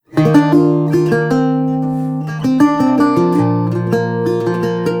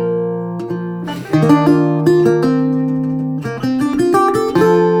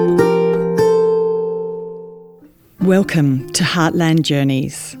Heartland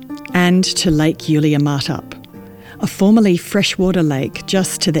Journeys and to Lake Yulia Martup, a formerly freshwater lake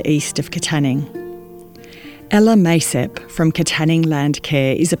just to the east of Katanning. Ella Maysep from Katanning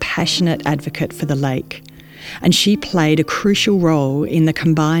Landcare is a passionate advocate for the lake, and she played a crucial role in the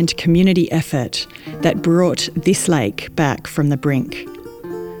combined community effort that brought this lake back from the brink.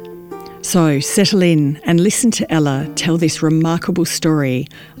 So settle in and listen to Ella tell this remarkable story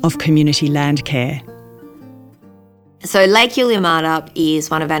of community land care. So Lake Yulia Martup is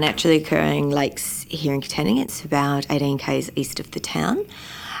one of our naturally occurring lakes here in Katanning. It's about 18 k's east of the town.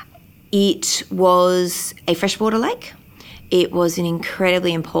 It was a freshwater lake. It was an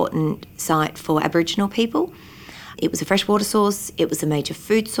incredibly important site for Aboriginal people. It was a freshwater source. It was a major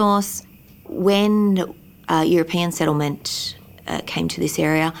food source. When European settlement came to this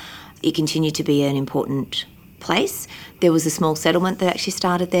area, it continued to be an important place. There was a small settlement that actually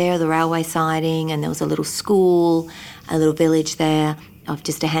started there, the railway siding, and there was a little school, a little village there of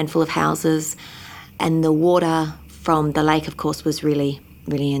just a handful of houses. And the water from the lake, of course, was really,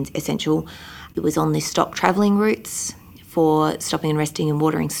 really essential. It was on the stock travelling routes for stopping and resting and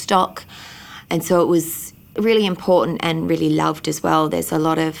watering stock. And so it was really important and really loved as well. There's a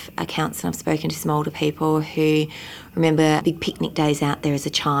lot of accounts, and I've spoken to some older people who remember big picnic days out there as a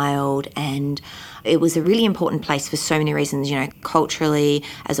child, and it was a really important place for so many reasons, culturally,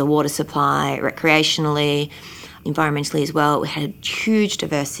 as a water supply, recreationally, environmentally as well. We had a huge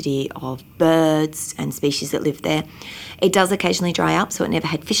diversity of birds and species that lived there. It does occasionally dry up, so it never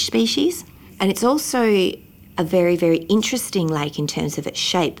had fish species. And it's also a very, very interesting lake in terms of its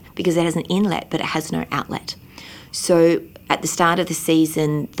shape because it has an inlet but it has no outlet. So at the start of the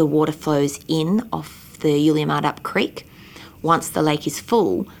season, the water flows in off the Yulia Martup Creek. Once the lake is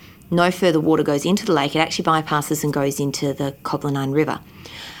full, no further water goes into the lake. It actually bypasses and goes into the Coblenine River.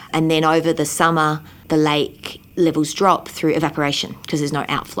 And then over the summer, the lake levels drop through evaporation because there's no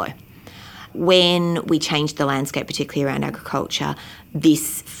outflow. When we changed the landscape, particularly around agriculture,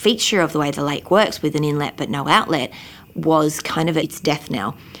 this feature of the way the lake works with an inlet but no outlet was kind of its death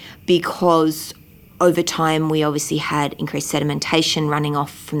knell, because over time we obviously had increased sedimentation running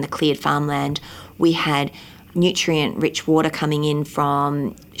off from the cleared farmland. We had nutrient-rich water coming in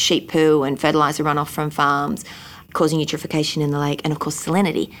from sheep poo and fertiliser runoff from farms, causing eutrophication in the lake, and of course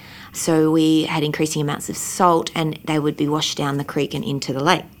salinity. So we had increasing amounts of salt and they would be washed down the creek and into the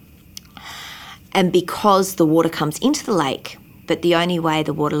lake. And because the water comes into the lake, but the only way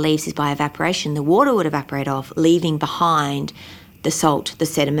the water leaves is by evaporation, the water would evaporate off, leaving behind the salt, the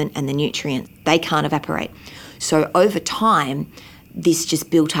sediment and the nutrients. They can't evaporate. So over time, this just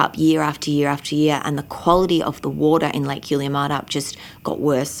built up year after year after year, and the quality of the water in Lake Yulia Martup just got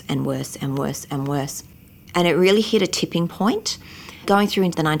worse and worse and worse and worse. And it really hit a tipping point. Going through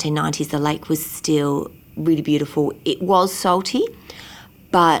into the 1990s, the lake was still really beautiful. It was salty,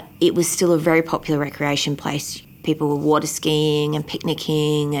 but it was still a very popular recreation place. People were water skiing and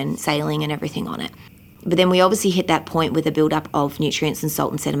picnicking and sailing and everything on it. But then we obviously hit that point where the build-up of nutrients and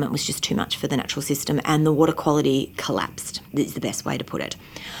salt and sediment was just too much for the natural system, and the water quality collapsed, is the best way to put it.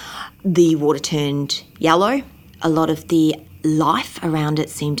 The water turned yellow. A lot of the life around it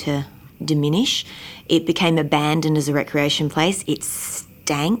seemed to diminish. It became abandoned as a recreation place. It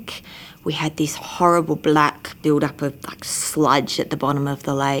stank. We had this horrible black build-up of sludge at the bottom of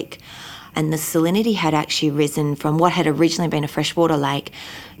the lake. And the salinity had actually risen from what had originally been a freshwater lake.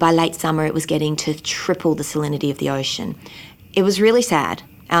 By late summer, it was getting to triple the salinity of the ocean. It was really sad,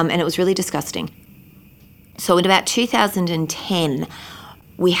 and it was really disgusting. So in about 2010,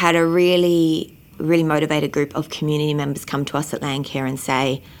 we had a really, really motivated group of community members come to us at Landcare and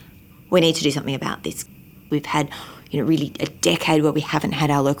say, we need to do something about this. We've had really a decade where we haven't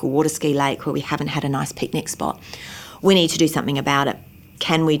had our local water ski lake, where we haven't had a nice picnic spot. We need to do something about it.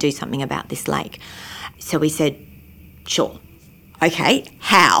 Can we do something about this lake? So we said, sure. Okay,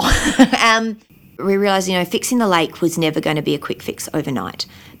 how? We realised, fixing the lake was never going to be a quick fix overnight.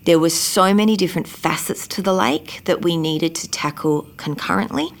 There were so many different facets to the lake that we needed to tackle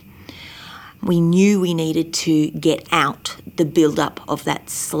concurrently. We knew we needed to get out the build-up of that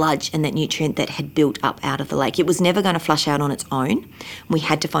sludge and that nutrient that had built up out of the lake. It was never going to flush out on its own. We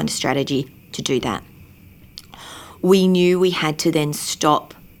had to find a strategy to do that. We knew we had to then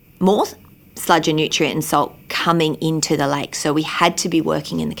stop more sludge and nutrient and salt coming into the lake. So we had to be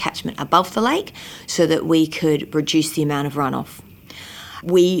working in the catchment above the lake so that we could reduce the amount of runoff.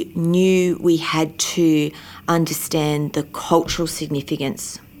 We knew we had to understand the cultural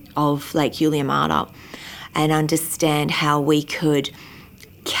significance of Lake Yulia Martup and understand how we could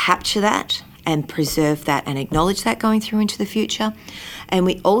capture that and preserve that and acknowledge that going through into the future. And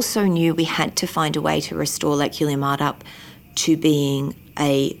we also knew we had to find a way to restore Lake Yulia Martup to being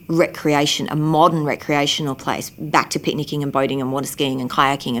a modern recreational place, back to picnicking and boating and water skiing and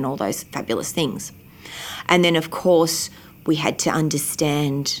kayaking and all those fabulous things. And then, of course, we had to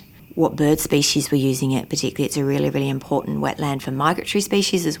understand what bird species were using it. Particularly, it's a really, really important wetland for migratory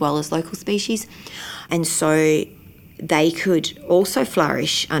species as well as local species. And so they could also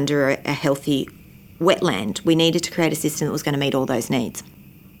flourish under a healthy wetland. We needed to create a system that was going to meet all those needs.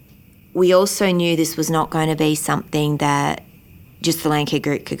 We also knew this was not going to be something that just the Landcare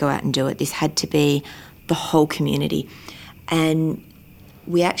group could go out and do it. This had to be the whole community. And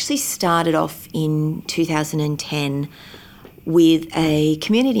we actually started off in 2010 with a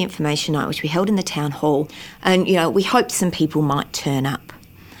community information night, which we held in the town hall. And, we hoped some people might turn up.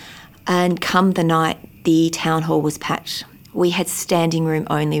 And come the night, the town hall was packed. We had standing room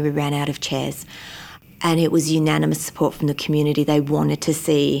only. We ran out of chairs. And it was unanimous support from the community. They wanted to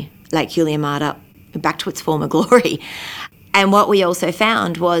see Lake Yulia Martup back to its former glory. And what we also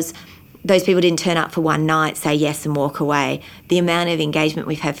found was those people didn't turn up for one night, say yes and walk away. The amount of engagement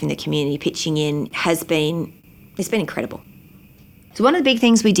we've had from the community pitching in it's been incredible. So one of the big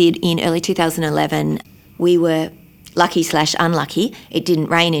things we did in early 2011, we were lucky/unlucky. It didn't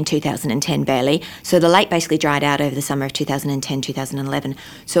rain in 2010 barely. So the lake basically dried out over the summer of 2010, 2011.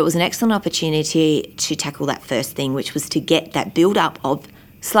 So it was an excellent opportunity to tackle that first thing, which was to get that build-up of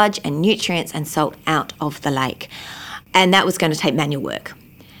sludge and nutrients and salt out of the lake. And that was going to take manual work.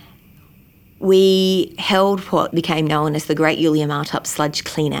 We held what became known as the Great Yulia Martup Sludge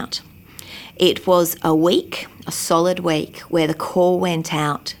Clean-Out. It was a solid week, where the call went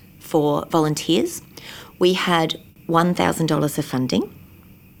out for volunteers. We had $1,000 of funding,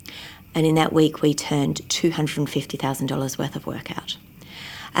 and in that week we turned $250,000 worth of work out.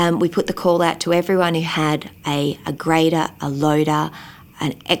 We put the call out to everyone who had a grader, a loader,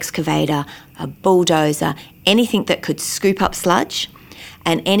 an excavator, a bulldozer, anything that could scoop up sludge,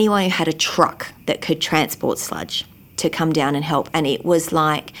 and anyone who had a truck that could transport sludge to come down and help. And it was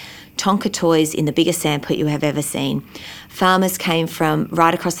like Tonka toys in the biggest sandpit you have ever seen. Farmers came from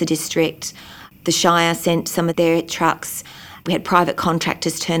right across the district. The Shire sent some of their trucks. We had private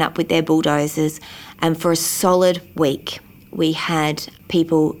contractors turn up with their bulldozers. And for a solid week, we had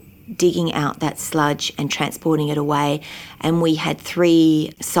people digging out that sludge and transporting it away. And we had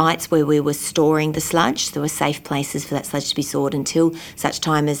 3 sites where we were storing the sludge. So there were safe places for that sludge to be stored until such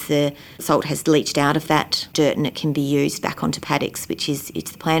time as the salt has leached out of that dirt and it can be used back onto paddocks, which is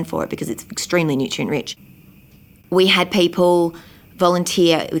the plan for it because it's extremely nutrient rich. We had people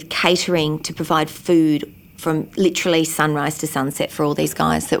volunteer with catering to provide food from literally sunrise to sunset for all these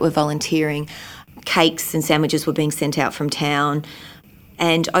guys that were volunteering. Cakes and sandwiches were being sent out from town.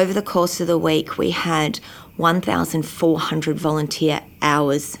 And over the course of the week, we had 1,400 volunteer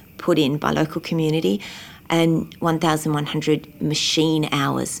hours put in by local community and 1,100 machine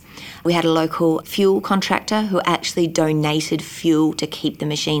hours. We had a local fuel contractor who actually donated fuel to keep the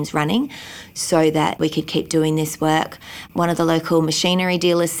machines running so that we could keep doing this work. One of the local machinery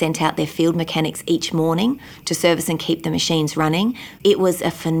dealers sent out their field mechanics each morning to service and keep the machines running. It was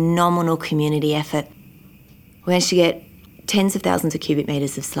a phenomenal community effort. We managed to get tens of thousands of cubic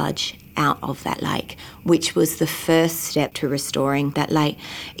metres of sludge out of that lake, which was the first step to restoring that lake.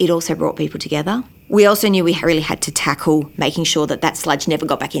 It also brought people together. We also knew we really had to tackle making sure that sludge never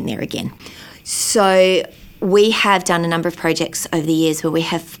got back in there again. So we have done a number of projects over the years where we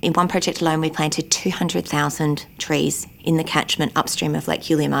have, in one project alone, we planted 200,000 trees in the catchment upstream of Lake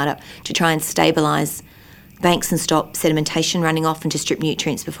Yulia Martup to try and stabilise banks and stop sedimentation running off and to strip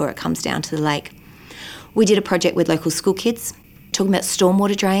nutrients before it comes down to the lake. We did a project with local school kids, talking about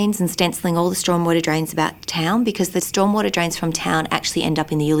stormwater drains and stenciling all the stormwater drains about town, because the stormwater drains from town actually end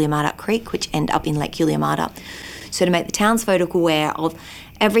up in the Yulia Martup Creek, which end up in Lake Yulia Martup. So to make the townsfolk aware of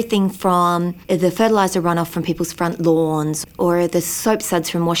everything from the fertiliser runoff from people's front lawns or the soap suds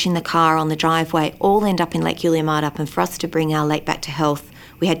from washing the car on the driveway all end up in Lake Yulia Martup, and for us to bring our lake back to health,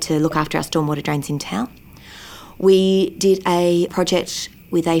 we had to look after our stormwater drains in town. We did a project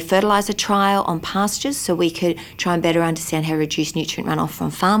with a fertiliser trial on pastures so we could try and better understand how to reduce nutrient runoff from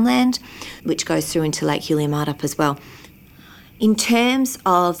farmland, which goes through into Lake Yulia Martup as well. In terms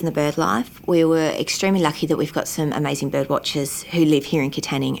of the bird life, we were extremely lucky that we've got some amazing bird watchers who live here in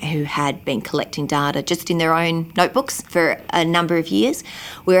Katanning who had been collecting data just in their own notebooks for a number of years.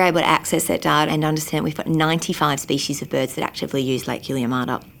 We were able to access that data and understand we've got 95 species of birds that actively use Lake Yulia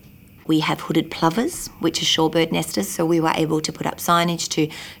Martup. We have hooded plovers, which are shorebird nesters, so we were able to put up signage to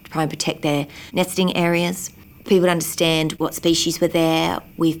try and protect their nesting areas. People understand what species were there.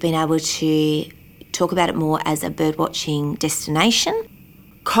 We've been able to talk about it more as a birdwatching destination.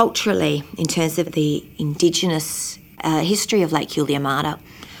 Culturally, in terms of the Indigenous history of Lake Juliamata,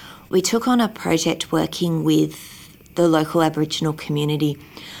 we took on a project working with the local Aboriginal community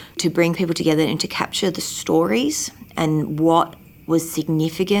to bring people together and to capture the stories and what was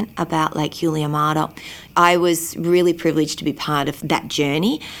significant about Lake Juliamata. I was really privileged to be part of that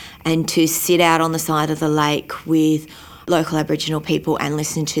journey and to sit out on the side of the lake with local Aboriginal people and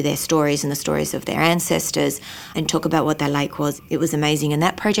listen to their stories and the stories of their ancestors and talk about what that lake was. It was amazing. And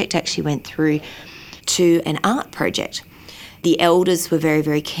that project actually went through to an art project. The elders were very,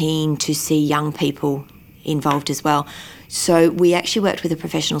 very keen to see young people involved as well. So we actually worked with a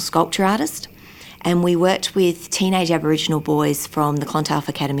professional sculpture artist, and we worked with teenage Aboriginal boys from the Clontarf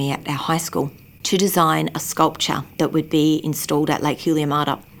Academy at our high school to design a sculpture that would be installed at Lake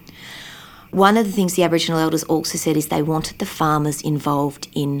Juliamata. One of the things the Aboriginal elders also said is they wanted the farmers involved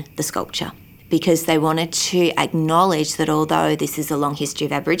in the sculpture because they wanted to acknowledge that although this is a long history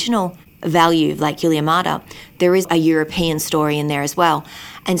of Aboriginal value of Lake Juliamata, there is a European story in there as well.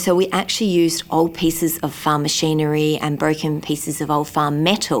 And so we actually used old pieces of farm machinery and broken pieces of old farm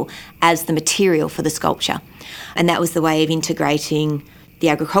metal as the material for the sculpture. And that was the way of integrating the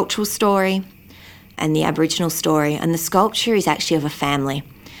agricultural story and the Aboriginal story. And the sculpture is actually of a family.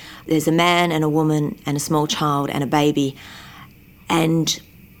 There's a man and a woman and a small child and a baby. And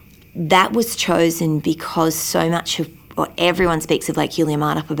that was chosen because so much of what everyone speaks of Lake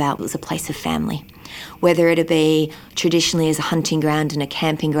Juliamata about was a place of family. Whether it be traditionally as a hunting ground and a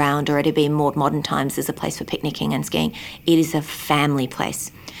camping ground, or it be in more modern times as a place for picnicking and skiing, it is a family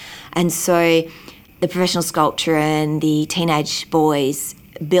place. And so the professional sculptor and the teenage boys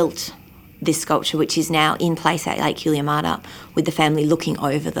built this sculpture, which is now in place at Lake Juliamata with the family looking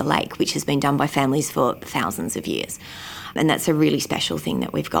over the lake, which has been done by families for thousands of years. And that's a really special thing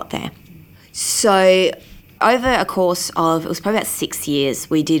that we've got there. So over a course of, it was probably about 6 years,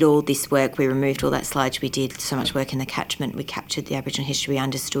 we did all this work. We removed all that sludge. We did so much work in the catchment. We captured the Aboriginal history. We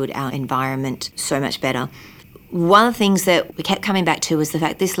understood our environment so much better. One of the things that we kept coming back to was the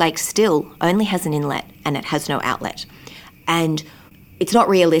fact this lake still only has an inlet and it has no outlet. And it's not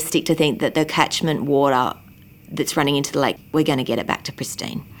realistic to think that the catchment water that's running into the lake, we're going to get it back to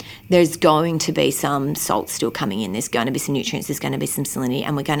pristine. There's going to be some salt still coming in. There's going to be some nutrients. There's going to be some salinity,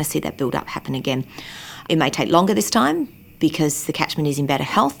 and we're going to see that build up happen again. It may take longer this time because the catchment is in better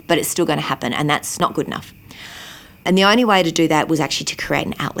health, but it's still going to happen, and that's not good enough. And the only way to do that was actually to create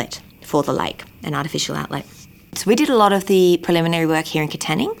an outlet for the lake, an artificial outlet. So we did a lot of the preliminary work here in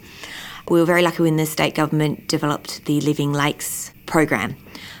Katanning. We were very lucky when the state government developed the Living Lakes program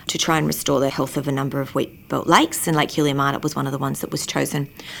to try and restore the health of a number of wheat-belt lakes, and Lake Juliamata was one of the ones that was chosen.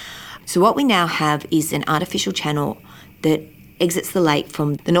 So what we now have is an artificial channel that exits the lake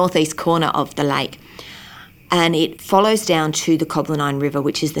from the northeast corner of the lake, and it follows down to the Coblenine River,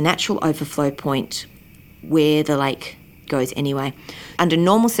 which is the natural overflow point where the lake goes anyway. Under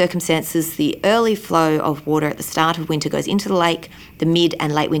normal circumstances, the early flow of water at the start of winter goes into the lake, the mid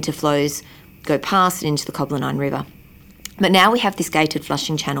and late winter flows go past and into the Coblenine River. But now we have this gated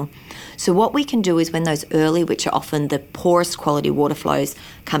flushing channel. So what we can do is when those early, which are often the poorest quality water flows,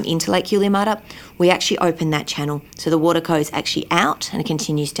 come into Lake Juliamata, we actually open that channel. So the water goes actually out and it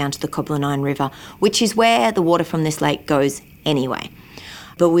continues down to the Coblenine River, which is where the water from this lake goes anyway.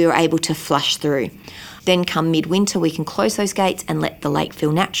 But we were able to flush through. Then come midwinter, we can close those gates and let the lake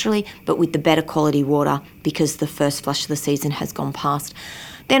fill naturally, but with the better quality water because the first flush of the season has gone past.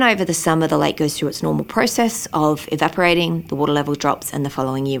 Then over the summer, the lake goes through its normal process of evaporating, the water level drops, and the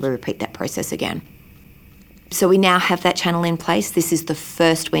following year we repeat that process again. So we now have that channel in place. This is the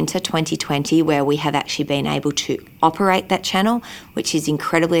first winter, 2020, where we have actually been able to operate that channel, which is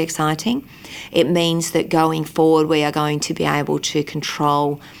incredibly exciting. It means that going forward, we are going to be able to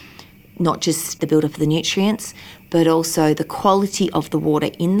control not just the build-up of the nutrients, but also the quality of the water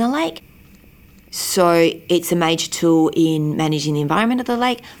in the lake. So it's a major tool in managing the environment of the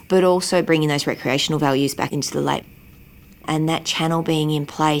lake, but also bringing those recreational values back into the lake. And that channel being in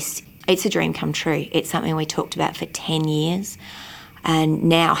place, it's a dream come true. It's something we talked about for 10 years. And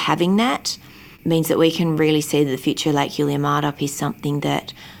now having that means that we can really see that the future of Lake Juliamata is something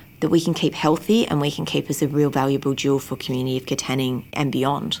that we can keep healthy and we can keep as a real valuable jewel for community of Katanning and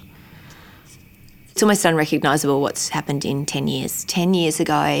beyond. It's almost unrecognisable what's happened in 10 years. 10 years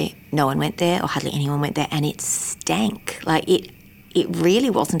ago, no one went there, or hardly anyone went there, and it stank. Like, it really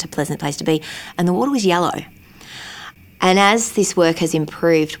wasn't a pleasant place to be, and the water was yellow. And as this work has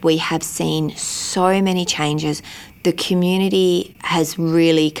improved, we have seen so many changes. The community has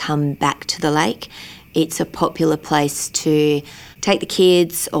really come back to the lake. It's a popular place to take the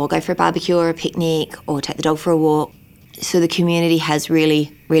kids, or go for a barbecue or a picnic, or take the dog for a walk. So the community has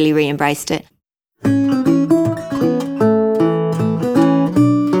really, really re-embraced it.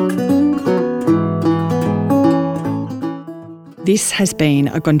 This has been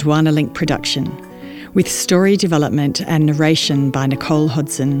a Gondwana Link production, with story development and narration by Nicole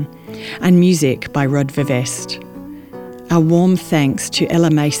Hodson and music by Rod Vervest. Our warm thanks to Ella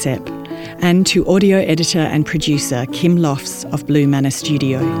Maysep and to audio editor and producer Kim Lofts of Blue Manor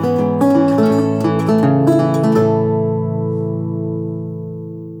Studio.